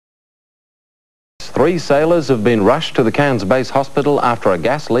3 sailors have been rushed to the Cairns Base Hospital after a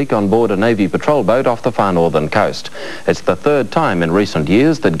gas leak on board a Navy patrol boat off the far northern coast. It's the 3rd time in recent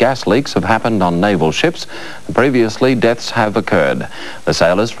years that gas leaks have happened on naval ships. Previously, deaths have occurred. The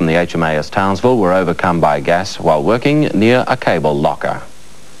sailors from the HMAS Townsville were overcome by gas while working near a cable locker.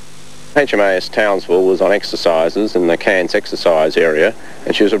 HMAS Townsville was on exercises in the Cairns exercise area,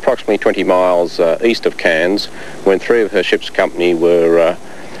 and she was approximately 20 miles east of Cairns when 3 of her ship's company were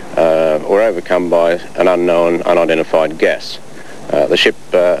overcome by an unknown, unidentified gas. The ship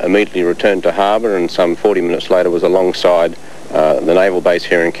immediately returned to harbour and some 40 minutes later was alongside the naval base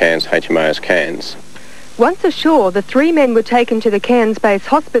here in Cairns, HMAS Cairns. Once ashore, the 3 men were taken to the Cairns Base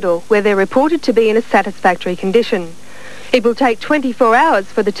Hospital, where they're reported to be in a satisfactory condition. It will take 24 hours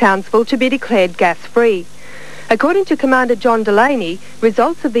for the Townsville to be declared gas-free. According to Commander John Delaney,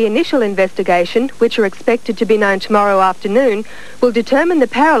 results of the initial investigation, which are expected to be known tomorrow afternoon, will determine the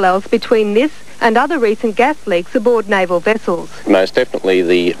parallels between this and other recent gas leaks aboard naval vessels. Most definitely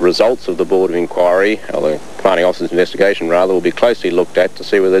the results of the Board of Inquiry, or the Commanding Officer's investigation rather, will be closely looked at to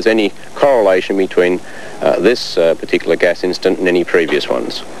see whether there's any correlation between this particular gas incident and any previous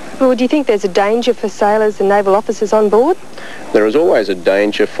ones. Well, do you think there's a danger for sailors and naval officers on board? There is always a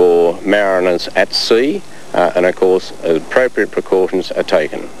danger for mariners at sea, and of course appropriate precautions are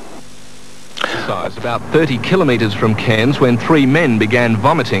taken. About 30 kilometres from Cairns when 3 men began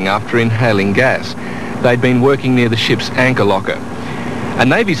vomiting after inhaling gas. They'd been working near the ship's anchor locker. A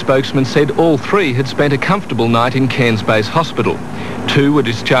Navy spokesman said all 3 had spent a comfortable night in Cairns Base Hospital. 2 were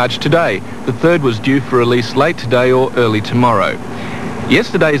discharged today. The 3rd was due for release late today or early tomorrow.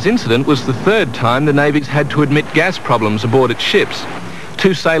 Yesterday's incident was the 3rd time the Navy's had to admit gas problems aboard its ships.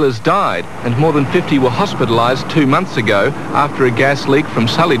 2 sailors died and more than 50 were hospitalised 2 months ago after a gas leak from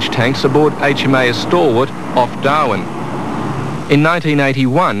sullage tanks aboard HMAS Stalwart off Darwin. In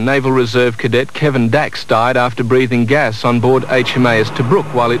 1981, Naval Reserve Cadet Kevin Dax died after breathing gas on board HMAS Tobruk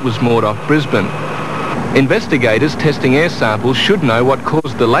while it was moored off Brisbane. Investigators testing air samples should know what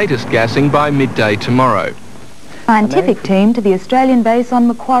caused the latest gassing by midday tomorrow. Scientific team to the Australian base on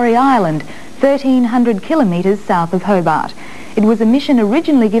Macquarie Island, 1,300 kilometres south of Hobart. It was a mission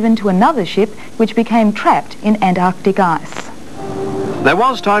originally given to another ship which became trapped in Antarctic ice. There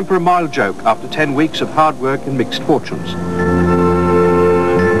was time for a mild joke after 10 weeks of hard work and mixed fortunes.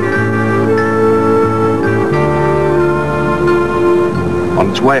 On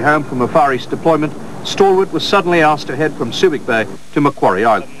its way home from a Far East deployment, Stalwart was suddenly asked to head from Subic Bay to Macquarie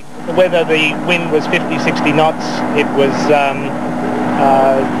Island. The weather, the wind was 50, 60 knots. It was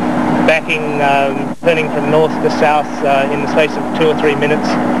backing, turning from north to south in the space of 2 or 3 minutes.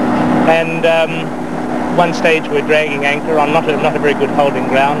 And one stage we're dragging anchor on not a very good holding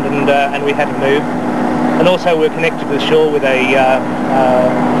ground, and we had to move. And also we're connected to the shore with a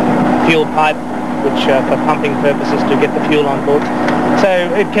fuel pipe, which for pumping purposes to get the fuel on board. So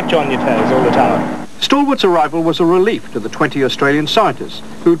it kept you on your toes all the time. Stalwart's arrival was a relief to the 20 Australian scientists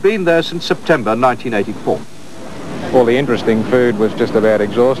who'd been there since September 1984. All the interesting food was just about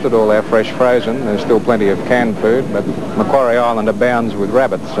exhausted, all our fresh frozen. There's still plenty of canned food, but Macquarie Island abounds with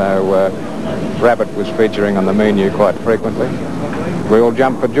rabbits, so rabbit was featuring on the menu quite frequently. We all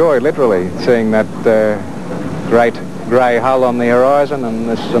jumped for joy, literally, seeing that great grey hull on the horizon and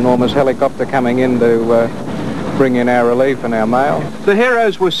this enormous helicopter coming in to bring in our relief and our mail. The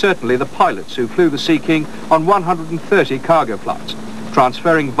heroes were certainly the pilots who flew the Sea King on 130 cargo flights,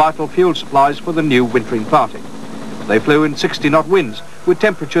 transferring vital fuel supplies for the new wintering party. They flew in 60-knot winds with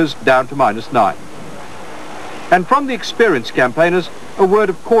temperatures down to -9. And from the experienced campaigners, a word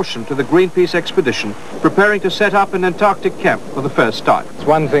of caution to the Greenpeace expedition preparing to set up an Antarctic camp for the first time. It's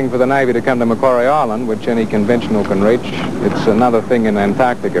one thing for the Navy to come to Macquarie Island, which any conventional can reach. It's another thing in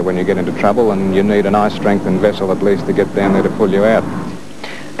Antarctica when you get into trouble and you need an ice-strengthened vessel at least to get down there to pull you out.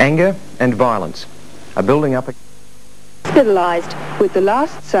 Anger and violence are building up. Hospitalised, with the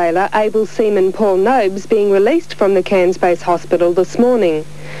last sailor, able seaman Paul Nobes, being released from the Cairns Base Hospital this morning.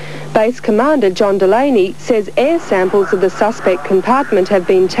 Base Commander John Delaney says air samples of the suspect compartment have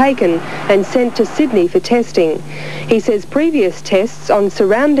been taken and sent to Sydney for testing. He says previous tests on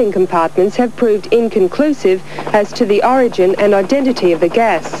surrounding compartments have proved inconclusive as to the origin and identity of the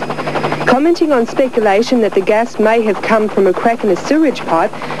gas. Commenting on speculation that the gas may have come from a crack in a sewage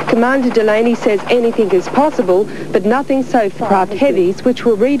pipe, Commander Delaney says anything is possible, but nothing so far. Craft heavies, which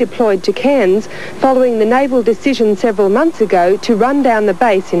were redeployed to Cairns following the naval decision several months ago to run down the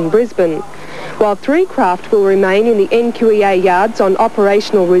base in Brisbane. While 3 craft will remain in the NQEA yards on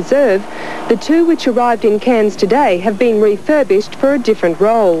operational reserve, the 2 which arrived in Cairns today have been refurbished for a different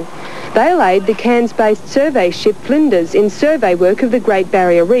role. They'll aid the Cairns-based survey ship Flinders in survey work of the Great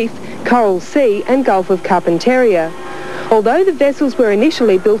Barrier Reef Coral Sea and Gulf of Carpentaria. Although the vessels were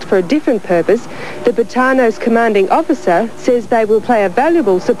initially built for a different purpose, the Bataano's commanding officer says they will play a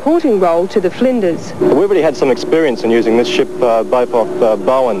valuable supporting role to the Flinders. We've already had some experience in using this ship both off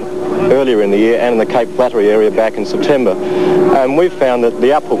Bowen earlier in the year and in the Cape Flattery area back in September. And we've found that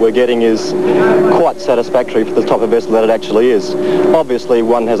the output we're getting is quite satisfactory for the type of vessel that it actually is. Obviously,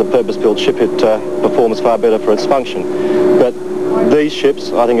 one has a purpose-built ship, it performs far better for its function. But these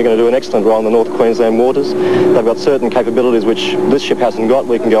ships, I think, are going to do an excellent role in the North Queensland waters. They've got certain capabilities which this ship hasn't got.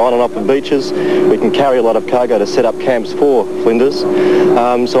 We can go on and off of beaches. We can carry a lot of cargo to set up camps for Flinders.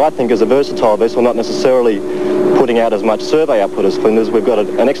 So I think as a versatile vessel, not necessarily putting out as much survey output as Flinders, we've got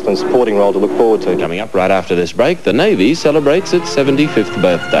an excellent supporting role to look forward to. Coming up right after this break, the Navy celebrates its 75th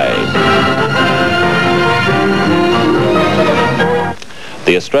birthday.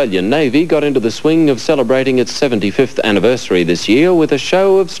 The Australian Navy got into the swing of celebrating its 75th anniversary this year with a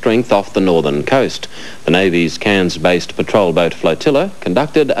show of strength off the northern coast. The Navy's Cairns-based patrol boat flotilla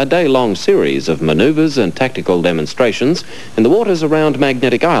conducted a day-long series of manoeuvres and tactical demonstrations in the waters around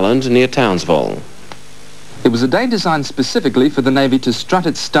Magnetic Island near Townsville. It was a day designed specifically for the Navy to strut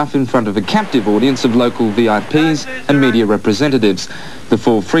its stuff in front of a captive audience of local VIPs and media representatives. The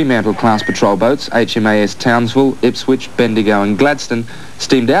 4 Fremantle-class patrol boats, HMAS Townsville, Ipswich, Bendigo and Gladstone,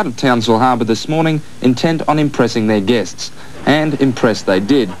 steamed out of Townsville Harbour this morning intent on impressing their guests. And impress they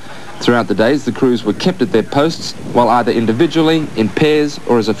did. Throughout the days, the crews were kept at their posts, while either individually, in pairs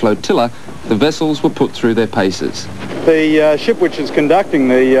or as a flotilla, the vessels were put through their paces. The ship which is conducting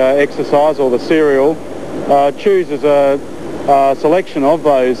the exercise, or the serial, chooses a selection of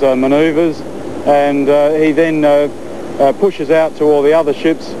those manoeuvres, and he then pushes out to all the other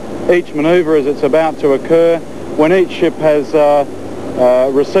ships each manoeuvre as it's about to occur. When each ship has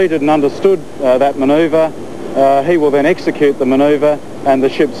received and understood that manoeuvre, he will then execute the manoeuvre, and the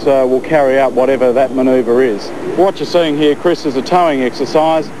ships will carry out whatever that manoeuvre is. What you're seeing here, Chris, is a towing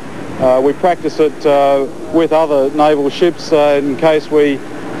exercise. We practice it with other naval ships in case we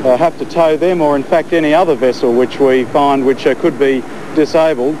have to tow them, or in fact any other vessel which we find which could be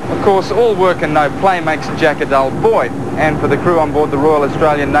disabled. Of course, all work and no play makes Jack a dull boy, and for the crew on board the Royal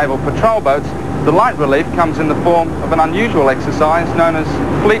Australian Naval Patrol boats, the light relief comes in the form of an unusual exercise known as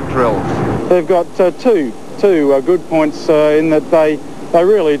fleet drills. They've got two good points in that they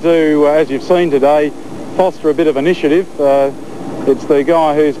really do, as you've seen today, foster a bit of initiative. It's the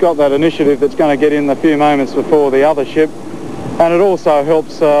guy who's got that initiative that's going to get in the few moments before the other ship. And it also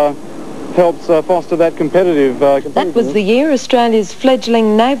helps foster that competitive. That was the year Australia's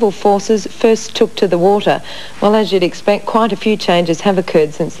fledgling naval forces first took to the water. Well, as you'd expect, quite a few changes have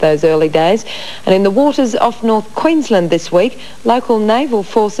occurred since those early days. And in the waters off North Queensland this week, local naval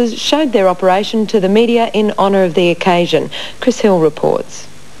forces showed their operation to the media in honour of the occasion. Chris Hill reports.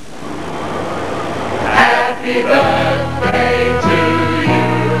 Happy birthday to you.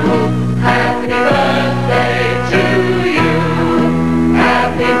 Happy birthday to you.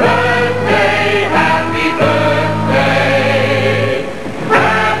 Happy birthday, happy birthday,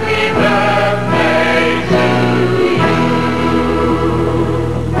 happy birthday to you.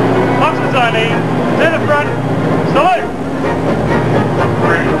 Officers only, to the front, salute.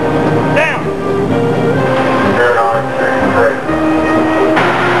 Down.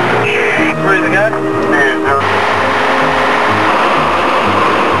 Cruise again.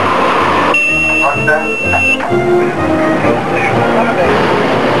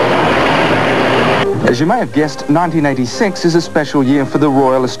 As you may have guessed, 1986 is a special year for the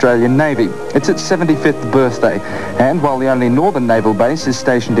Royal Australian Navy. It's its 75th birthday, and while the only northern naval base is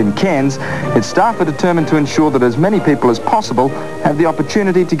stationed in Cairns, its staff are determined to ensure that as many people as possible have the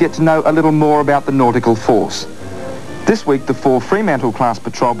opportunity to get to know a little more about the nautical force. This week, the 4 Fremantle-class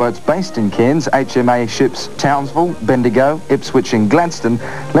patrol boats based in Cairns, HMA ships Townsville, Bendigo, Ipswich and Gladstone,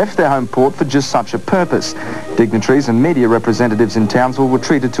 left their home port for just such a purpose. Dignitaries and media representatives in Townsville were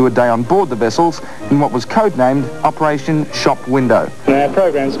treated to a day on board the vessels in what was codenamed Operation Shop Window. Our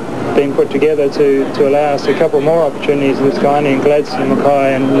program's been put together to allow us a couple more opportunities of this kind in Gladstone,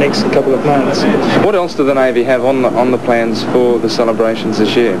 Mackay and the next couple of months. What else do the Navy have on the plans for the celebrations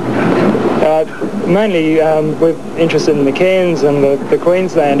this year? Mainly we're interested in the Cairns and the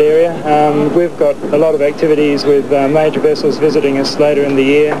Queensland area. We've got a lot of activities with major vessels visiting us later in the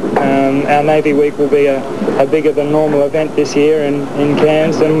year. Our Navy Week will be a bigger than normal event this year in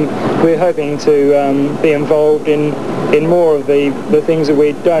Cairns, and we're hoping to be involved in more of the things that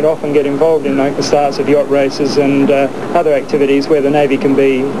we don't often get involved in, like the starts of yacht races and other activities where the Navy can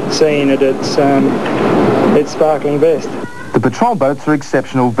be seen at its sparkling best. The patrol boats are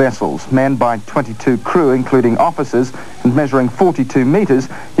exceptional vessels, manned by 22 crew, including officers, and measuring 42 metres.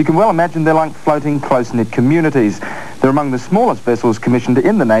 You can well imagine they're like floating close-knit communities. They're among the smallest vessels commissioned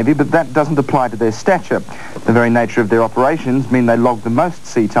in the Navy, but that doesn't apply to their stature. The very nature of their operations mean they log the most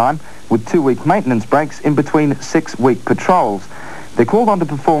sea time, with 2-week maintenance breaks in between 6-week patrols. They're called on to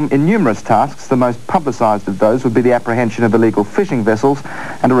perform numerous tasks. The most publicised of those would be the apprehension of illegal fishing vessels,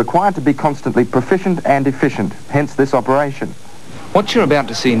 and are required to be constantly proficient and efficient, hence this operation. What you're about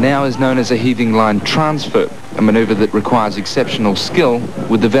to see now is known as a heaving line transfer, a manoeuvre that requires exceptional skill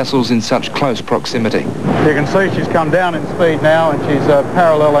with the vessels in such close proximity. You can see she's come down in speed now, and she's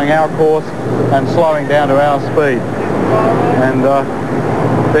paralleling our course and slowing down to our speed. And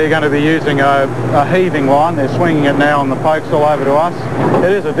they're going to be using a heaving line. They're swinging it now on the forecastle over to us.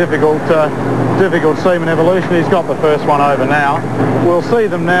 It is a difficult seaman evolution. He's got the first one over now. We'll see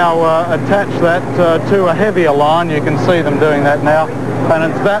them now attach that to a heavier line. You can see them doing that now.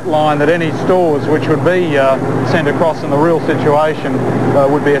 And it's that line that any stores which would be sent across in the real situation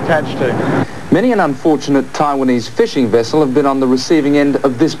would be attached to. Many an unfortunate Taiwanese fishing vessel have been on the receiving end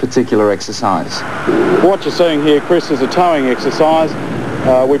of this particular exercise. What you're seeing here, Chris, is a towing exercise.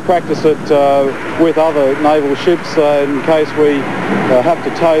 We practice it with other naval ships in case we have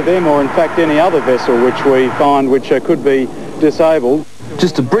to tow them, or in fact any other vessel which we find which could be disabled.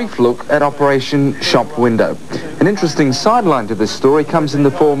 Just a brief look at Operation Shop Window. An interesting sideline to this story comes in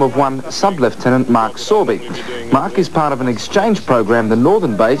the form of one Sub-Lieutenant Mark Sorby. Mark is part of an exchange program the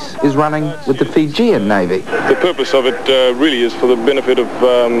Northern Base is running with the Fijian Navy. The purpose of it really is for the benefit of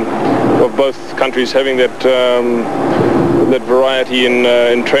both countries having that variety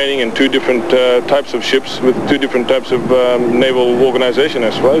in training, and two different types of ships with two different types of naval organization, I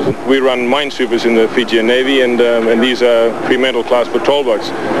suppose. We run minesweepers in the Fijian Navy, and these are Fremantle class patrol boats.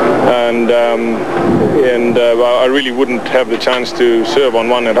 And I really wouldn't have the chance to serve on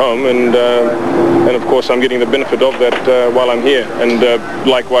one at home, and of course I'm getting the benefit of that while I'm here, and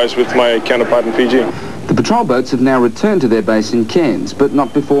likewise with my counterpart in Fiji. The patrol boats have now returned to their base in Cairns, but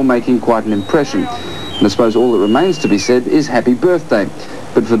not before making quite an impression. And I suppose all that remains to be said is happy birthday.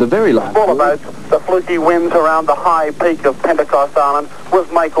 But for the very last... Smaller boats, the fluky winds around the high peak of Pentecost Island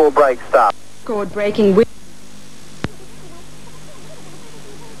was make or break start. Record-breaking wind.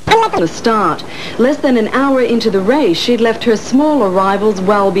 The start. Less than an hour into the race, she'd left her smaller rivals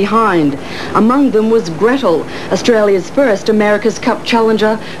well behind. Among them was Gretel, Australia's first America's Cup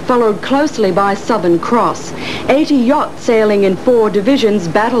challenger, followed closely by Southern Cross. 80 yachts sailing in 4 divisions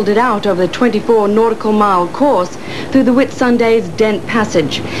battled it out over the 24 nautical mile course through the Whitsundays Dent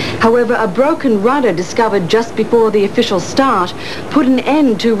Passage. However, a broken rudder discovered just before the official start put an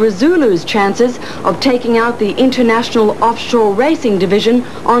end to Razulu's chances of taking out the International Offshore Racing Division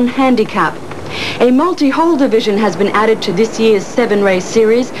on handicap. A multi-hull division has been added to this year's 7-race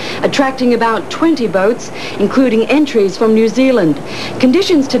series, attracting about 20 boats, including entries from New Zealand.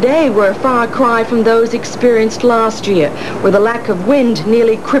 Conditions today were a far cry from those experienced last year, where the lack of wind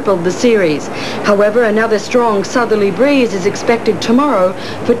nearly crippled the series. However, another strong southerly breeze is expected tomorrow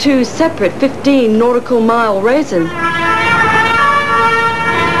for 2 separate 15 nautical mile races.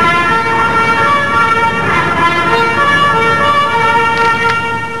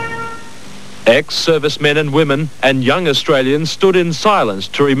 Ex-servicemen and women and young Australians stood in silence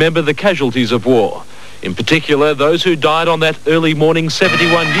to remember the casualties of war. In particular, those who died on that early morning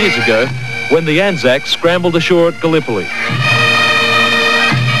 71 years ago when the Anzac scrambled ashore at Gallipoli.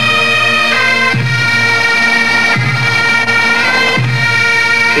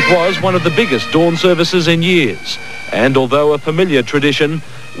 It was one of the biggest dawn services in years, and although a familiar tradition,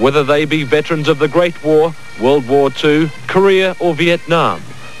 whether they be veterans of the Great War, World War II, Korea or Vietnam,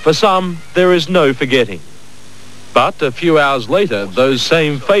 for some, there is no forgetting. But a few hours later, those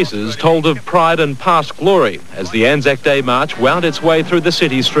same faces told of pride and past glory as the Anzac Day March wound its way through the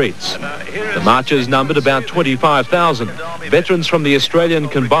city streets. The marchers numbered about 25,000, veterans from the Australian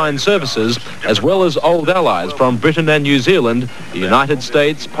Combined Services, as well as old allies from Britain and New Zealand, the United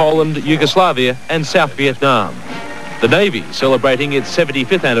States, Poland, Yugoslavia and South Vietnam. The Navy, celebrating its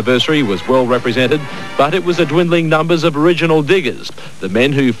 75th anniversary, was well represented, but it was the dwindling numbers of original diggers, the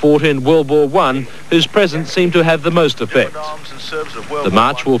men who fought in World War I, whose presence seemed to have the most effect. The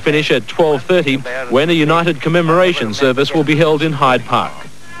march will finish at 12:30, when a united commemoration service will be held in Hyde Park.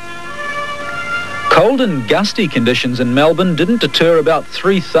 Cold and gusty conditions in Melbourne didn't deter about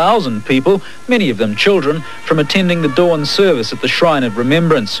 3,000 people, many of them children, from attending the dawn service at the Shrine of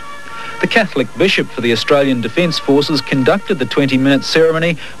Remembrance. The Catholic Bishop for the Australian Defence Forces conducted the 20-minute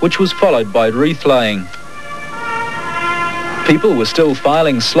ceremony, which was followed by wreath laying. People were still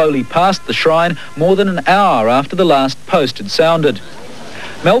filing slowly past the shrine more than an hour after the last post had sounded.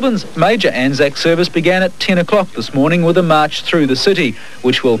 Melbourne's major Anzac service began at 10 o'clock this morning with a march through the city,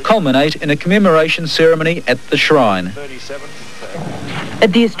 which will culminate in a commemoration ceremony at the shrine.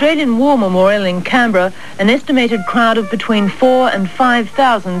 At the Australian War Memorial in Canberra, an estimated crowd of between 4,000 and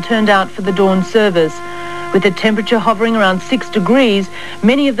 5,000 turned out for the dawn service. With the temperature hovering around 6 degrees,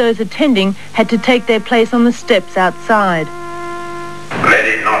 many of those attending had to take their place on the steps outside. Let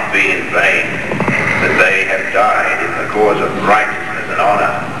it not be in vain that they have died in the cause of righteousness and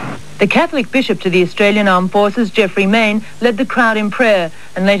honour. The Catholic Bishop to the Australian Armed Forces, Geoffrey Mayne, led the crowd in prayer,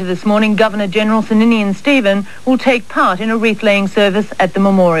 and later this morning Governor-General Sir Ninian Stephen will take part in a wreath-laying service at the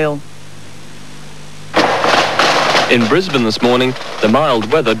memorial. In Brisbane this morning, the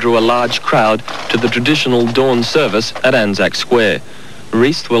mild weather drew a large crowd to the traditional dawn service at Anzac Square.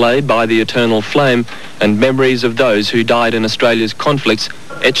 Wreaths were laid by the eternal flame, and memories of those who died in Australia's conflicts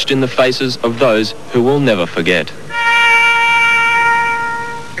etched in the faces of those who will never forget.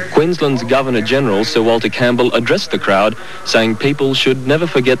 Queensland's Governor-General, Sir Walter Campbell, addressed the crowd, saying people should never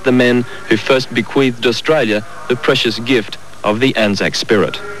forget the men who first bequeathed Australia the precious gift of the Anzac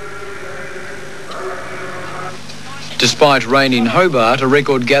spirit. Despite rain in Hobart, a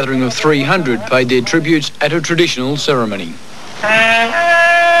record gathering of 300 paid their tributes at a traditional ceremony.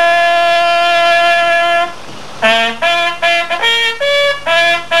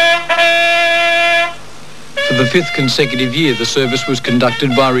 For the 5th consecutive year, the service was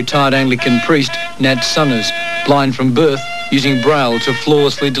conducted by retired Anglican priest Nat Sunners, blind from birth, using Braille to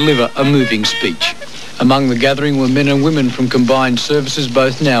flawlessly deliver a moving speech. Among the gathering were men and women from combined services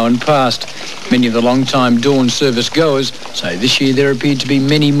both now and past. Many of the long-time dawn service goers say this year there appeared to be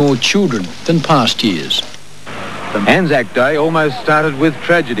many more children than past years. Anzac Day almost started with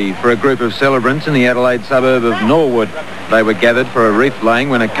tragedy for a group of celebrants in the Adelaide suburb of Norwood. They were gathered for a wreath laying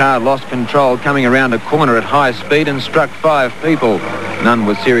when a car lost control coming around a corner at high speed and struck 5 people. None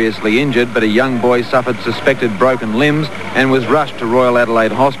were seriously injured, but a young boy suffered suspected broken limbs and was rushed to Royal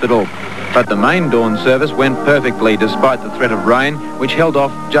Adelaide Hospital. But the main dawn service went perfectly despite the threat of rain, which held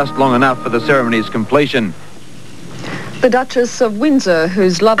off just long enough for the ceremony's completion. The Duchess of Windsor,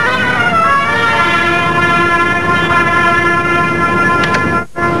 whose love...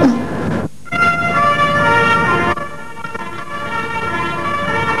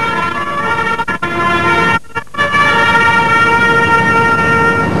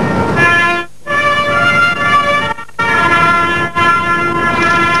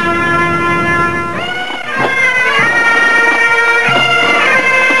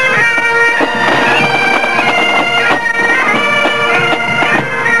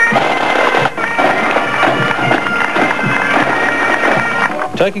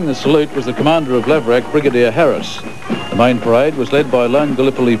 Taking the salute was the commander of Laverack, Brigadier Harris. The main parade was led by lone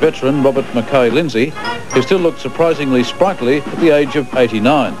Gallipoli veteran Robert Mackay Lindsay, who still looked surprisingly sprightly at the age of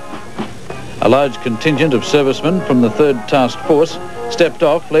 89. A large contingent of servicemen from the 3rd Task Force stepped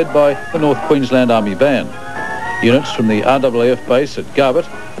off, led by the North Queensland Army Band. Units from the RAAF base at Garbutt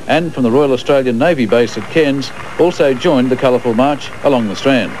and from the Royal Australian Navy base at Cairns also joined the colourful march along the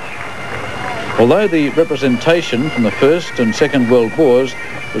Strand. Although the representation from the First and Second World Wars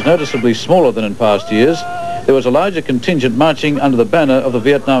was noticeably smaller than in past years, there was a larger contingent marching under the banner of the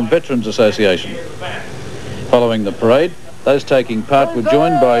Vietnam Veterans Association. Following the parade, those taking part were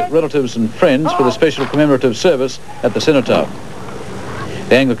joined by relatives and friends for the special commemorative service at the cenotaph.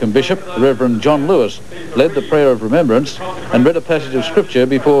 The Anglican Bishop, the Reverend John Lewis, led the prayer of remembrance and read a passage of scripture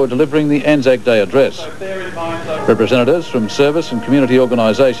before delivering the Anzac Day address. Representatives from service and community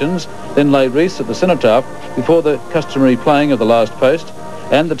organisations then laid wreaths at the cenotaph before the customary playing of the last post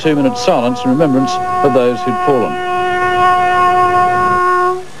and the 2-minute silence in remembrance of those who'd fallen.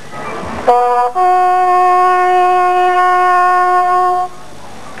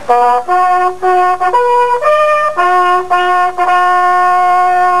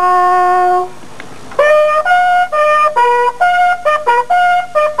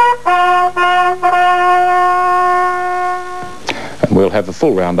 We'll have a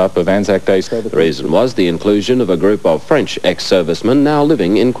full roundup of Anzac Day. The reason was the inclusion of a group of French ex-servicemen now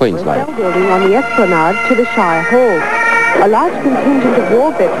living in Queensland. Building on the Esplanade to the Shire Hall. A large contingent of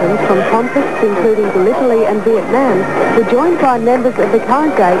war veterans from conflicts including Gallipoli and Vietnam were joined by members of the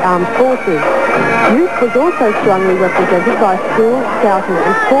current day armed forces. Youth was also strongly represented by school, scouting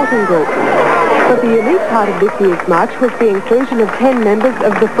and sporting groups. But the unique part of this year's march was the inclusion of 10 members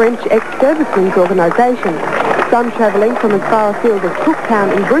of the French ex-servicemen's organisation, some travelling from as far afield as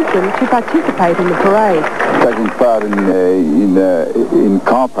Cooktown in Brisbane to participate in the parade. Taking part in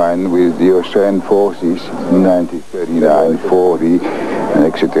campaign with the Australian forces in 1939, 40,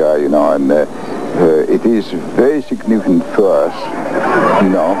 etc. And it is very significant for us,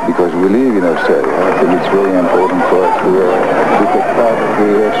 because we live in Australia. I think it's very important for us to take part of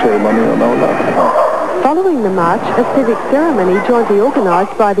the ceremony on our life. Following the march, a civic ceremony jointly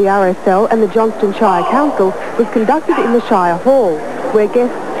organised by the RSL and the Johnston Shire Council was conducted in the Shire Hall, where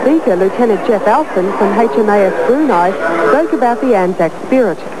guest speaker Lieutenant Jeff Alphen from HMAS Brunei spoke about the Anzac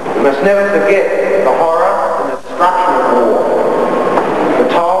spirit. We must never forget the horror and the destruction of war, the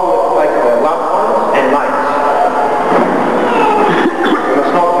toll it takes our loved ones and mates. We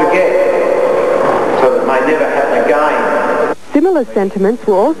must not forget, so that may never happen again. Similar sentiments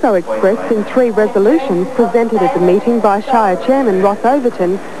were also expressed in 3 resolutions presented at the meeting by Shire Chairman Ross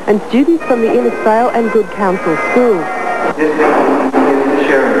Overton and students from the Innisfail and Good Counsel schools. This meeting is the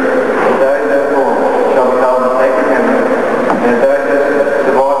sharing of those who are born shall be held in sacred memory, and those who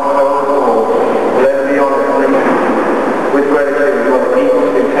survive the soul of the Lord will ever be honoured and lifted. With gratitude to the people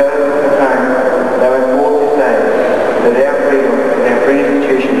who tell us at home they were forced to say that our freedom and our free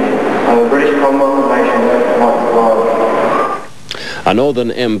institutions and the British Commonwealth nation might survive. A Northern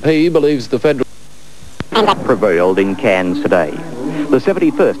MP believes the federal prevailed in Cairns today. The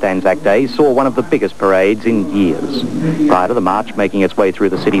 71st Anzac Day saw one of the biggest parades in years. Prior to the march making its way through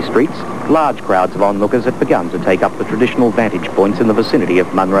the city streets, large crowds of onlookers had begun to take up the traditional vantage points in the vicinity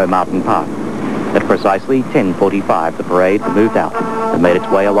of Munro Martin Park. At precisely 10:45, the parade moved out and made its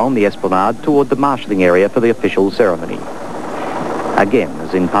way along the esplanade toward the marshalling area for the official ceremony. Again,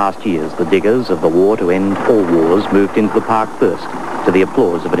 as in past years, the diggers of the War to End All Wars moved into the park first, to the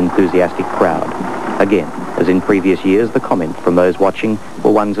applause of an enthusiastic crowd. Again, as in previous years, the comments from those watching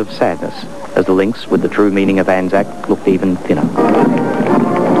were ones of sadness, as the links with the true meaning of Anzac looked even thinner.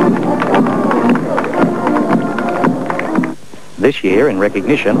 This year, in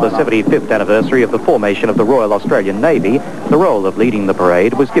recognition of the 75th anniversary of the formation of the Royal Australian Navy, the role of leading the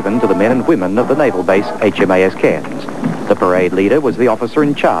parade was given to the men and women of the naval base HMAS Cairns. The parade leader was the officer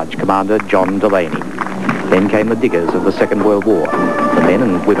in charge, Commander John Delaney. Then came the diggers of the Second World War, the men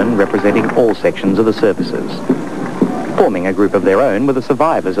and women representing all sections of the services. Forming a group of their own were the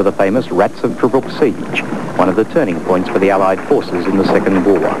survivors of the famous Rats of Trebrook Siege, one of the turning points for the Allied forces in the Second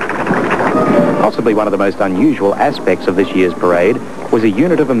War. Possibly one of the most unusual aspects of this year's parade was a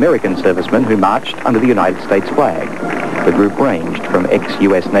unit of American servicemen who marched under the United States flag. The group ranged from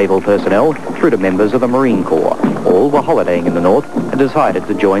ex-US naval personnel through to members of the Marine Corps. All were holidaying in the north and decided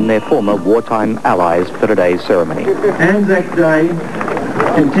to join their former wartime allies for today's ceremony. Anzac Day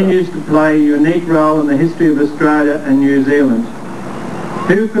continues to play a unique role in the history of Australia and New Zealand.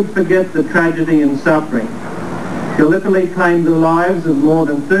 Who could forget the tragedy and suffering? Gallipoli claimed the lives of more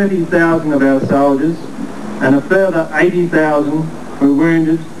than 30,000 of our soldiers, and a further 80,000 were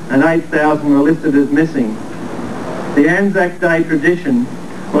wounded and 8,000 were listed as missing. The Anzac Day tradition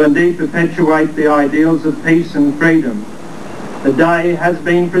will indeed perpetuate the ideals of peace and freedom. The day has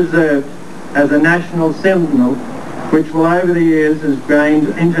been preserved as a national symbol which will over the years has gained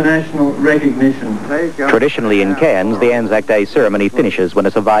international recognition. Traditionally in Cairns, the Anzac Day ceremony finishes when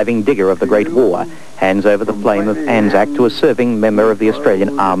a surviving digger of the Great War hands over the flame of Anzac to a serving member of the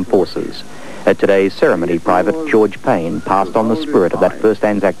Australian Armed Forces. At today's ceremony, Private George Payne passed on the spirit of that first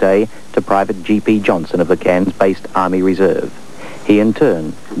Anzac Day to Private G.P. Johnson of the Cairns-based Army Reserve. He, in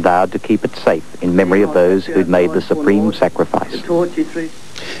turn, vowed to keep it safe in memory of those who'd made the supreme sacrifice.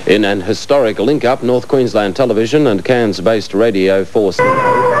 In an historic link-up, North Queensland Television and Cairns-based Radio 4...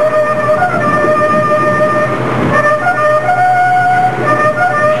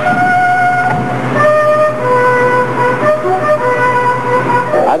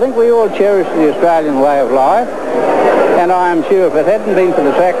 I think we all cherish the Australian way of life, and I am sure if it hadn't been for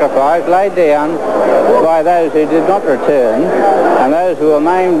the sacrifice laid down by those who did not return and those who were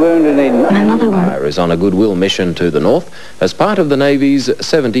maimed, wounded in... is on a goodwill mission to the north as part of the Navy's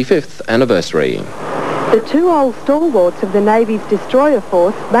 75th anniversary. The 2 old stalwarts of the Navy's destroyer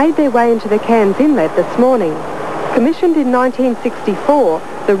force made their way into the Cairns Inlet this morning. Commissioned in 1964,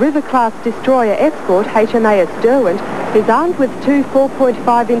 the River-class destroyer escort HMAS Derwent is armed with 2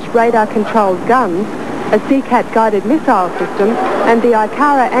 4.5-inch radar-controlled guns, a Seacat guided missile system and the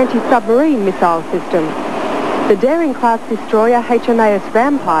Ikara anti-submarine missile system. The daring-class destroyer HMAS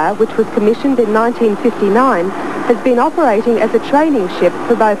Vampire, which was commissioned in 1959, has been operating as a training ship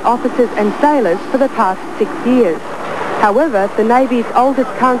for both officers and sailors for the past 6 years. However, the Navy's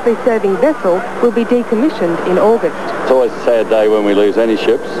oldest currently serving vessel will be decommissioned in August. It's always a sad day when we lose any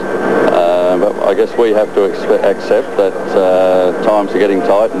ships, but I guess we have to accept that times are getting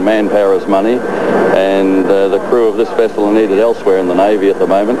tight and manpower is money, and the crew of this vessel are needed elsewhere in the Navy at the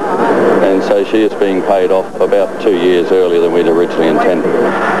moment, and so she is being paid off about 2 years earlier than we'd originally intended.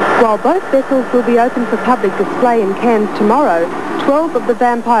 While both vessels will be open for public display in Cairns tomorrow, 12 of the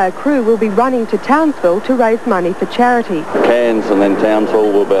Vampire crew will be running to Townsville to raise money for charity. Cairns and then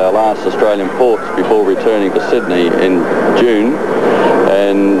Townsville will be our last Australian ports before returning to Sydney in June,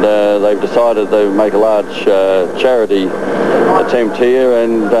 and they've decided to make a large charity attempt here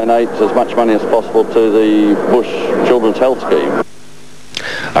and donate as much money as possible to the Bush Children's Health Scheme.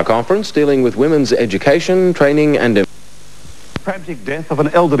 A conference dealing with women's education, training and... Tragic death of an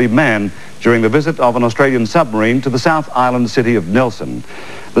elderly man during the visit of an Australian submarine to the South Island city of Nelson.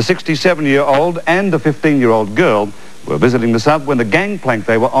 The 67-year-old and the 15-year-old girl were visiting the sub when the gangplank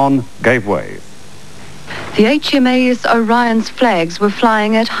they were on gave way. The HMAS Orion's flags were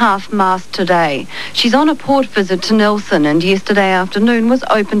flying at half-mast today. She's on a port visit to Nelson and yesterday afternoon was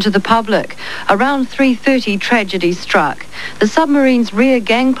open to the public. Around 3:30, tragedy struck. The submarine's rear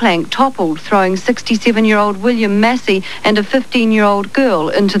gangplank toppled, throwing 67-year-old William Massey and a 15-year-old girl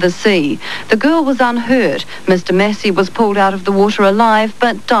into the sea. The girl was unhurt. Mr. Massey was pulled out of the water alive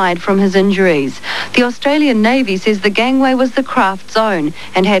but died from his injuries. The Australian Navy says the gangway was the craft's own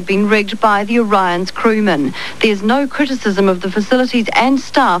and had been rigged by the Orion's crewmen. There's no criticism of the facilities and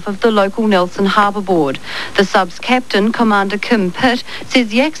staff of the local Nelson Harbour Board. The sub's captain, Commander Kim Pitt, says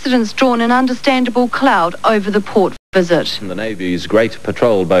the accident's drawn an understandable cloud over the port visit. The Navy's Great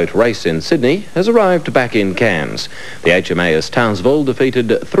Patrol Boat Race in Sydney has arrived back in Cairns. The HMAS Townsville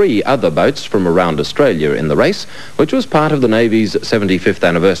defeated 3 other boats from around Australia in the race, which was part of the Navy's 75th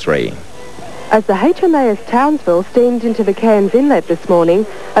anniversary. As the HMAS Townsville steamed into the Cairns Inlet this morning,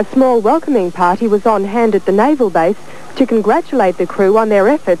 a small welcoming party was on hand at the naval base to congratulate the crew on their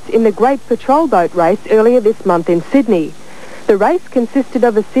efforts in the Great Patrol Boat Race earlier this month in Sydney. The race consisted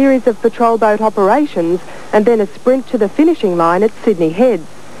of a series of patrol boat operations and then a sprint to the finishing line at Sydney Heads.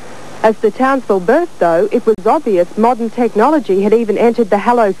 As the Townsville berthed, though, it was obvious modern technology had even entered the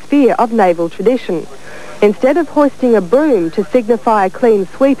hallowed sphere of naval tradition. Instead of hoisting a broom to signify a clean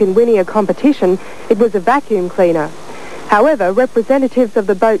sweep in winning a competition, it was a vacuum cleaner. However, representatives of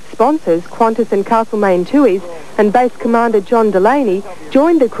the boat's sponsors, Qantas and Castlemaine Tuis, and Base Commander John Delaney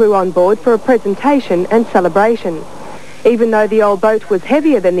joined the crew on board for a presentation and celebration. Even though the old boat was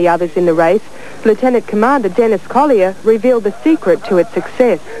heavier than the others in the race, Lieutenant Commander Dennis Collier revealed the secret to its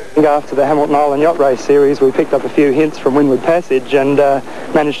success. After the Hamilton Island Yacht Race series, we picked up a few hints from Windward Passage and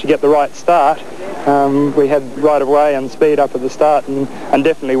managed to get the right start. We had right of way and speed up at the start and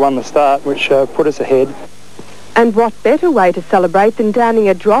definitely won the start, which put us ahead. And what better way to celebrate than downing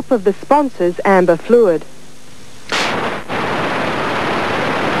a drop of the sponsor's amber fluid?